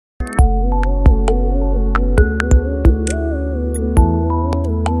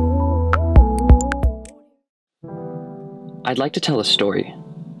I'd like to tell a story.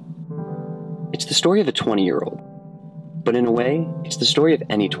 It's the story of a 20-year-old. But in a way, it's the story of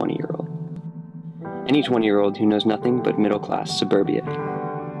any 20-year-old. Any 20-year-old who knows nothing but middle-class suburbia.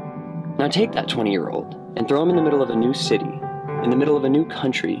 Now take that 20-year-old and throw him in the middle of a new city, in the middle of a new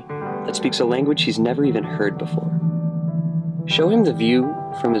country that speaks a language he's never even heard before. Show him the view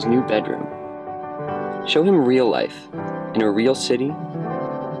from his new bedroom. Show him real life in a real city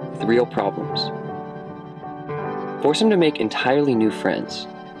with real problems. Force him to make entirely new friends,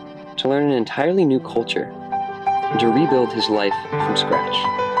 to learn an entirely new culture, and to rebuild his life from scratch.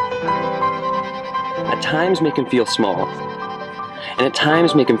 At times make him feel small, and at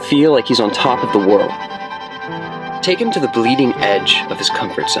times make him feel like he's on top of the world. Take him to the bleeding edge of his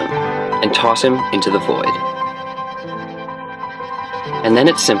comfort zone, and toss him into the void. And then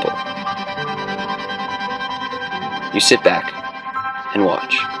it's simple. You sit back and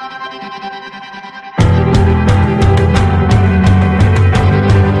watch.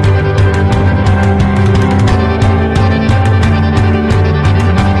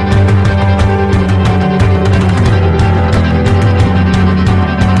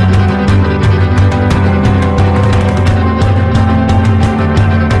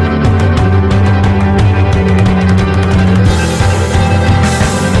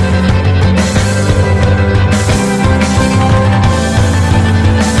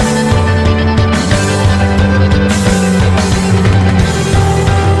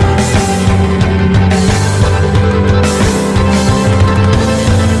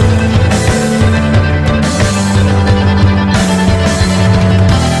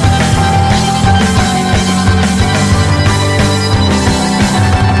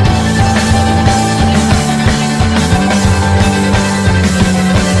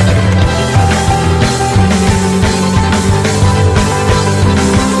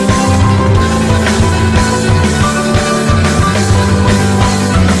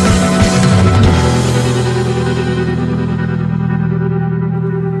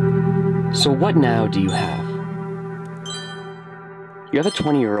 So what now do you have? You have a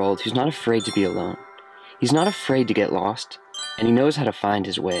 20-year-old who's not afraid to be alone. He's not afraid to get lost, and he knows how to find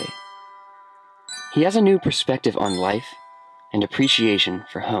his way. He has a new perspective on life and appreciation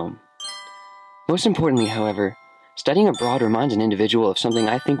for home. Most importantly, however, studying abroad reminds an individual of something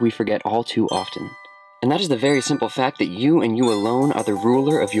I think we forget all too often, and that is the very simple fact that you and you alone are the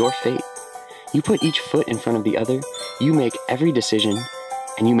ruler of your fate. You put each foot in front of the other, you make every decision,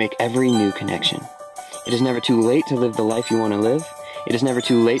 and you make every new connection. It is never too late to live the life you want to live. It is never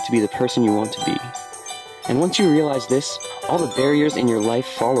too late to be the person you want to be. And once you realize this, all the barriers in your life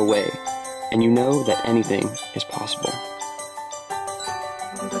fall away, and you know that anything is possible.